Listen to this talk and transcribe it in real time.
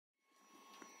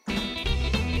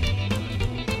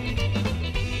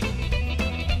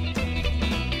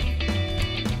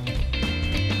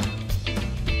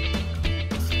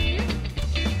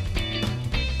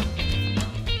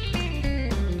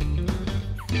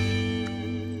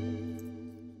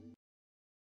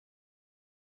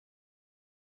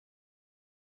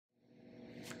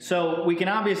So we can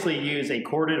obviously use a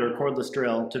corded or cordless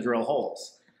drill to drill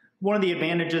holes. One of the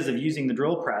advantages of using the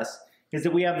drill press is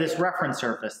that we have this reference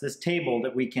surface, this table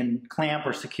that we can clamp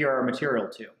or secure our material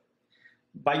to.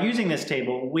 By using this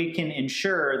table, we can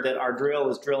ensure that our drill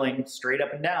is drilling straight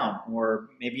up and down, or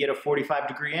maybe at a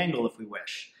 45-degree angle if we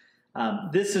wish.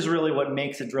 This is really what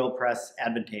makes a drill press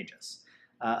advantageous.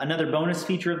 Another bonus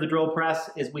feature of the drill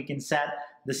press is we can set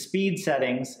the speed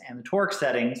settings and the torque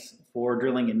settings for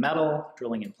drilling in metal,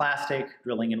 drilling in plastic,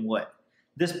 drilling in wood.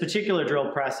 This particular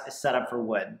drill press is set up for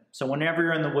wood. So whenever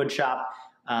you're in the wood shop,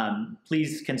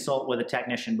 please consult with a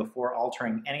technician before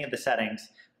altering any of the settings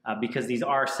because these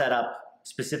are set up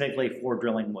specifically for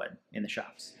drilling wood in the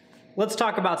shops. Let's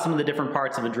talk about some of the different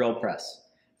parts of a drill press.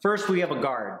 First, we have a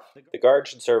guard. The guard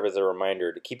should serve as a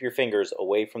reminder to keep your fingers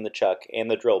away from the chuck and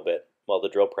the drill bit while the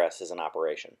drill press is in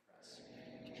operation.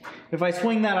 If I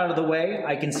swing that out of the way,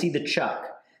 I can see the chuck.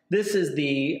 This is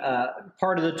the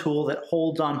part of the tool that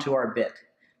holds onto our bit.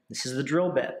 This is the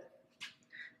drill bit.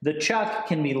 The chuck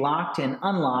can be locked and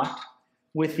unlocked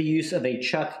with the use of a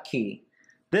chuck key.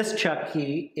 This chuck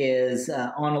key is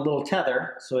on a little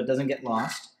tether so it doesn't get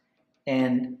lost,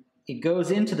 and it goes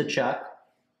into the chuck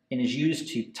and is used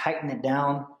to tighten it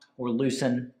down or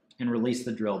loosen and release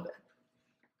the drill bit.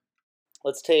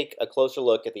 Let's take a closer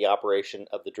look at the operation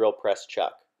of the drill press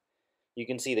chuck. You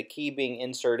can see the key being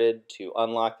inserted to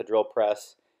unlock the drill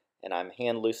press, and I'm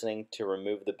hand loosening to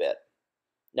remove the bit.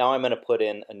 Now I'm going to put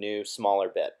in a new smaller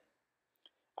bit.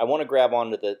 I want to grab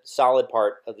onto the solid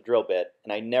part of the drill bit,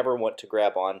 and I never want to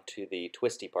grab onto the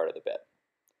twisty part of the bit.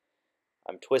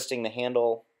 I'm twisting the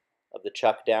handle of the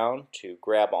chuck down to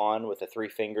grab on with the 3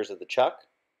 fingers of the chuck.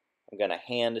 I'm going to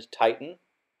hand tighten,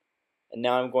 and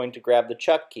now I'm going to grab the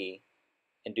chuck key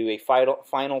and do a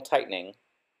final tightening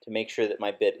to make sure that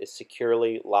my bit is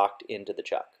securely locked into the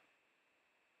chuck.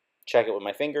 Check it with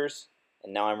my fingers,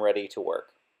 and now I'm ready to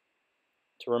work.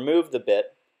 To remove the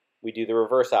bit, we do the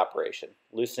reverse operation,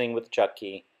 loosening with the chuck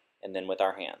key and then with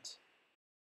our hands.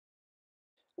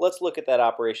 Let's look at that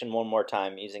operation one more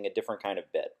time using a different kind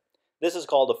of bit. This is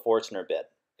called a Forstner bit.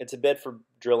 It's a bit for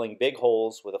drilling big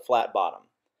holes with a flat bottom.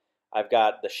 I've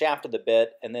got the shaft of the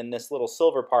bit, and then this little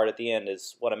silver part at the end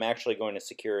is what I'm actually going to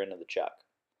secure into the chuck.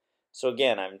 So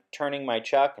again, I'm turning my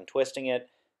chuck and twisting it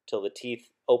till the teeth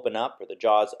open up, or the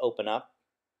jaws open up.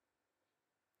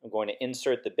 I'm going to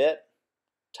insert the bit,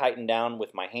 tighten down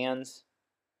with my hands,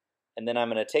 and then I'm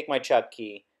going to take my chuck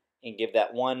key and give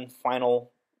that one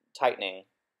final tightening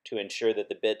to ensure that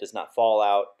the bit does not fall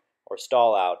out or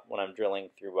stall out when I'm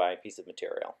drilling through my piece of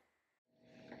material.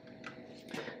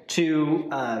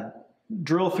 To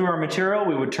drill through our material,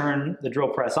 we would turn the drill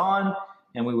press on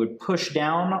and we would push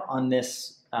down on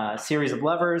this series of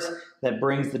levers that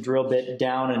brings the drill bit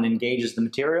down and engages the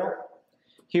material.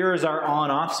 Here is our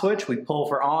on-off switch. We pull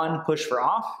for on, push for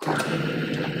off.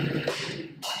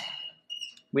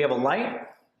 We have a light.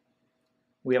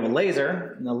 We have a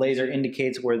laser, and the laser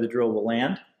indicates where the drill will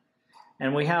land.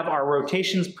 And we have our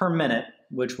rotations per minute,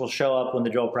 which will show up when the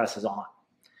drill press is on.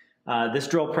 This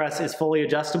drill press is fully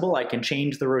adjustable. I can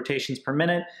change the rotations per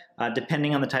minute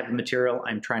depending on the type of material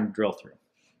I'm trying to drill through.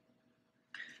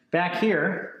 Back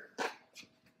here,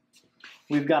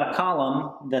 we've got a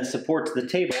column that supports the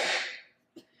table,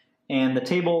 and the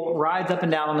table rides up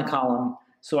and down on the column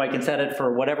so I can set it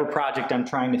for whatever project I'm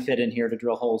trying to fit in here to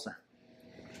drill holes in.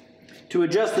 To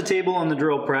adjust the table on the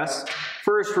drill press,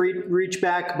 first reach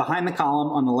back behind the column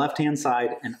on the left-hand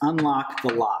side and unlock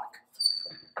the lock.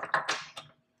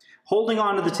 Holding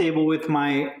onto the table with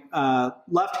my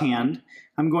left hand,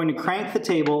 I'm going to crank the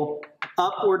table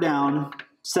up or down,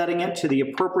 setting it to the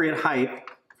appropriate height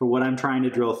for what I'm trying to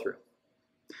drill through.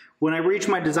 When I reach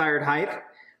my desired height,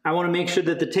 I want to make sure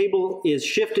that the table is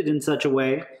shifted in such a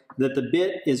way that the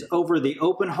bit is over the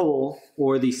open hole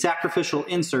or the sacrificial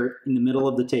insert in the middle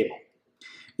of the table.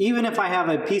 Even if I have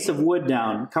a piece of wood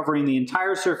down covering the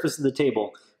entire surface of the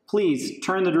table, please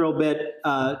turn the drill bit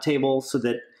table so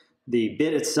that the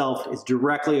bit itself is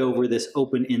directly over this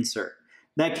open insert.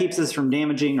 That keeps us from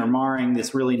damaging or marring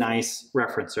this really nice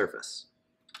reference surface.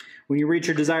 When you reach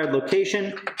your desired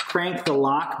location, crank the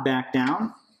lock back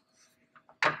down,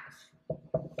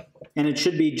 and it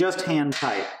should be just hand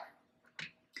tight.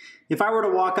 If I were to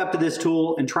walk up to this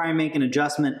tool and try and make an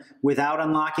adjustment without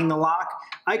unlocking the lock,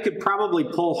 I could probably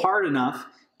pull hard enough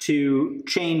to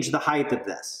change the height of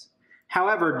this.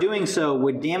 However, doing so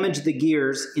would damage the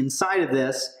gears inside of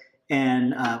this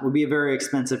and would be a very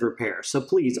expensive repair. So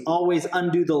please always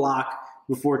undo the lock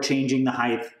before changing the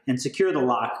height and secure the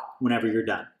lock whenever you're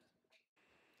done.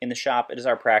 In the shop, it is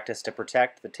our practice to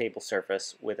protect the table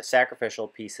surface with a sacrificial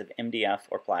piece of MDF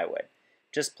or plywood.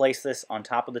 Just place this on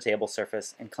top of the table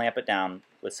surface and clamp it down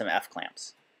with some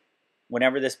F-clamps.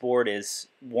 Whenever this board is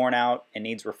worn out and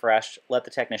needs refreshed, let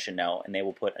the technician know and they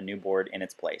will put a new board in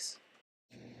its place.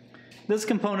 This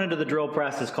component of the drill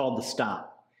press is called the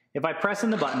stop. If I press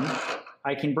in the button,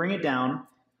 I can bring it down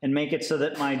and make it so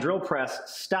that my drill press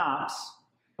stops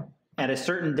at a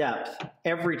certain depth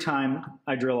every time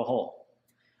I drill a hole.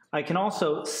 I can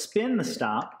also spin the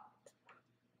stop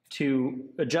to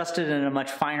adjust it in a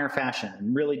much finer fashion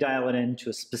and really dial it in to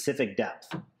a specific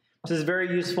depth. This is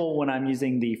very useful when I'm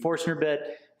using the Forstner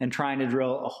bit and trying to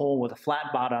drill a hole with a flat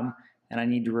bottom and I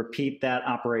need to repeat that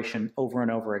operation over and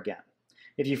over again.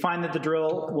 If you find that the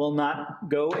drill will not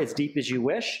go as deep as you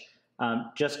wish,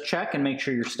 just check and make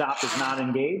sure your stop is not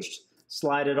engaged.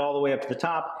 Slide it all the way up to the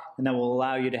top, and that will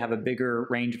allow you to have a bigger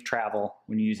range of travel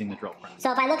when you're using the drill press.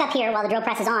 So if I look up here while the drill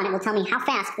press is on, it will tell me how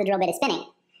fast the drill bit is spinning.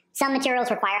 Some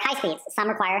materials require high speeds, some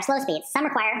require slow speeds, some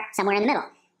require somewhere in the middle.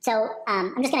 So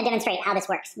I'm just going to demonstrate how this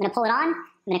works. I'm going to pull it on, I'm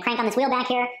going to crank on this wheel back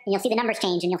here, and you'll see the numbers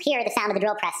change, and you'll hear the sound of the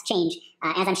drill press change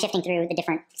as I'm shifting through the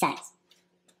different settings.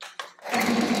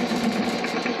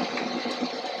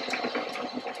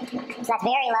 So that's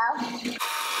very low.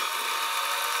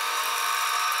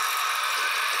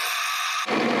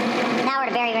 Now we're at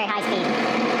a very, very high speed.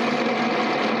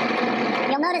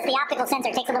 You'll notice the optical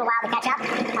sensor takes a little while to catch up.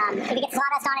 If it gets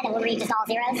sawdust on it, it will read just all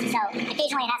zeros. So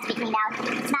occasionally it has to be cleaned out.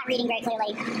 If it's not reading very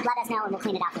clearly, let us know and we'll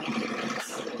clean it out for you.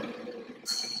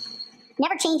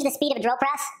 Never change the speed of a drill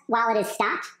press while it is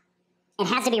stopped. It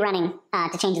has to be running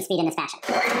to change the speed in this fashion.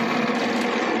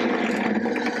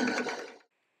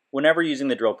 Whenever using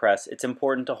the drill press, it's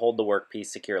important to hold the workpiece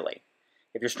securely.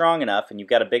 If you're strong enough and you've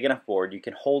got a big enough board, you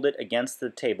can hold it against the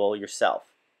table yourself.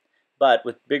 But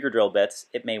with bigger drill bits,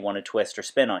 it may want to twist or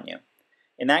spin on you.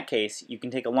 In that case, you can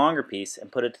take a longer piece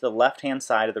and put it to the left-hand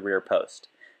side of the rear post.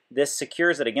 This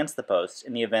secures it against the post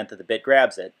in the event that the bit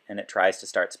grabs it and it tries to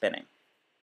start spinning.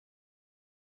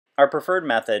 Our preferred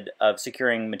method of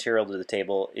securing material to the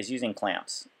table is using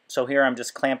clamps. So here I'm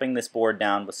just clamping this board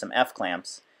down with some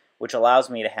F-clamps, which allows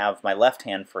me to have my left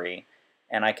hand free,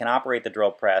 and I can operate the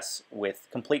drill press with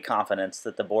complete confidence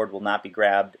that the board will not be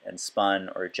grabbed and spun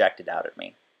or ejected out at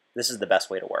me. This is the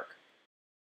best way to work.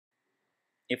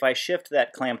 If I shift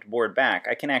that clamped board back,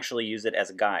 I can actually use it as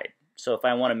a guide. So if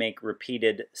I want to make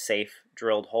repeated, safe,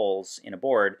 drilled holes in a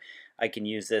board, I can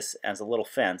use this as a little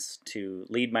fence to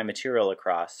lead my material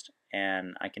across,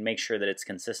 and I can make sure that it's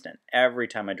consistent every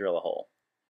time I drill a hole.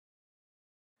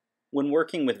 When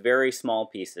working with very small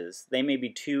pieces, they may be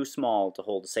too small to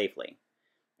hold safely.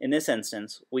 In this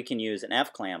instance, we can use an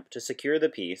F-clamp to secure the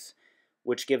piece,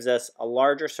 which gives us a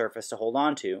larger surface to hold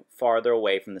on to farther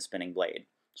away from the spinning blade.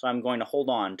 So I'm going to hold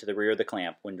on to the rear of the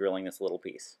clamp when drilling this little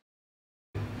piece.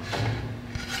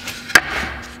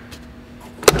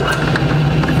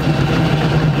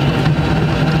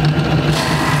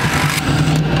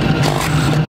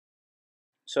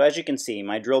 So as you can see,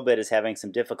 my drill bit is having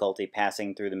some difficulty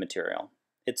passing through the material.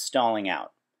 It's stalling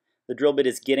out. The drill bit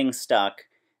is getting stuck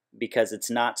because it's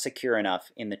not secure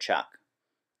enough in the chuck.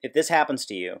 If this happens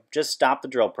to you, just stop the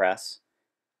drill press,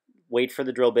 wait for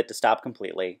the drill bit to stop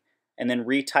completely, and then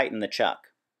retighten the chuck.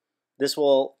 This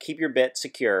will keep your bit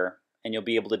secure and you'll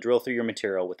be able to drill through your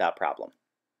material without problem.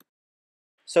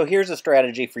 So here's a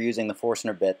strategy for using the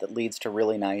Forstner bit that leads to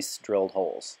really nice drilled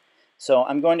holes. So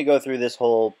I'm going to go through this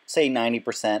hole, say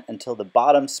 90%, until the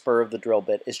bottom spur of the drill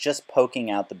bit is just poking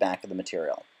out the back of the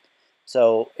material.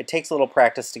 So it takes a little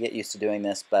practice to get used to doing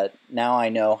this, but now I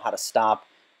know how to stop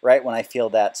right when I feel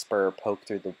that spur poke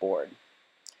through the board.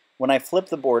 When I flip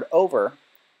the board over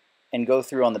and go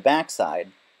through on the back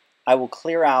side, I will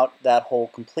clear out that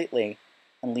hole completely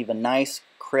and leave a nice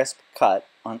crisp cut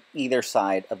on either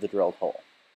side of the drilled hole.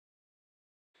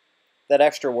 That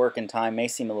extra work and time may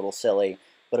seem a little silly,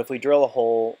 but if we drill a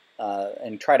hole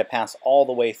and try to pass all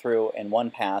the way through in one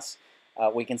pass,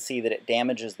 we can see that it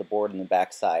damages the board in the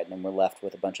back side, and we're left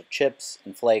with a bunch of chips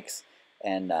and flakes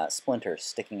and splinters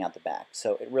sticking out the back.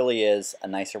 So it really is a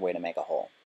nicer way to make a hole.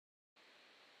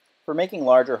 For making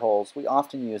larger holes, we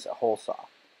often use a hole saw.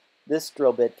 This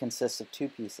drill bit consists of two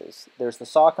pieces. There's the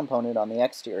saw component on the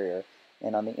exterior,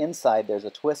 and on the inside there's a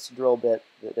twist drill bit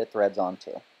that it threads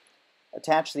onto.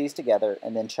 Attach these together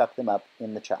and then chuck them up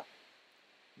in the chuck.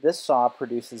 This saw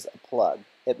produces a plug.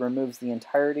 It removes the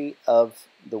entirety of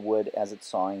the wood as it's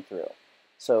sawing through.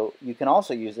 So you can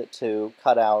also use it to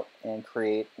cut out and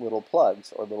create little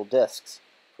plugs or little discs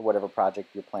for whatever project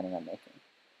you're planning on making.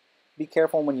 Be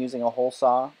careful when using a hole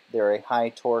saw. They're a high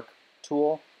torque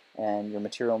tool and your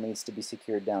material needs to be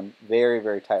secured down very,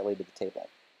 very tightly to the table.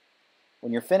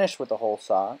 When you're finished with the hole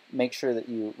saw, make sure that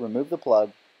you remove the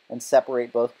plug and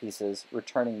separate both pieces,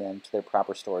 returning them to their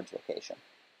proper storage location.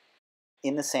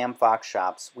 In the Sam Fox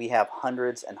shops, we have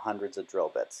hundreds and hundreds of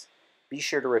drill bits. Be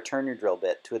sure to return your drill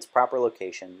bit to its proper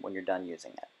location when you're done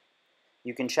using it.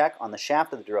 You can check on the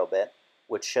shaft of the drill bit,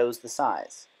 which shows the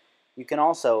size. You can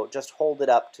also just hold it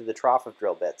up to the trough of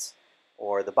drill bits,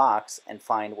 or the box, and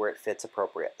find where it fits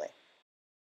appropriately.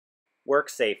 Work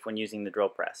safe when using the drill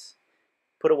press.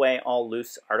 Put away all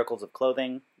loose articles of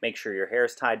clothing, make sure your hair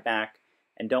is tied back,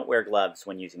 and don't wear gloves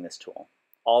when using this tool.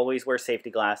 Always wear safety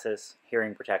glasses,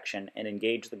 hearing protection, and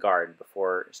engage the guard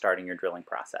before starting your drilling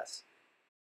process.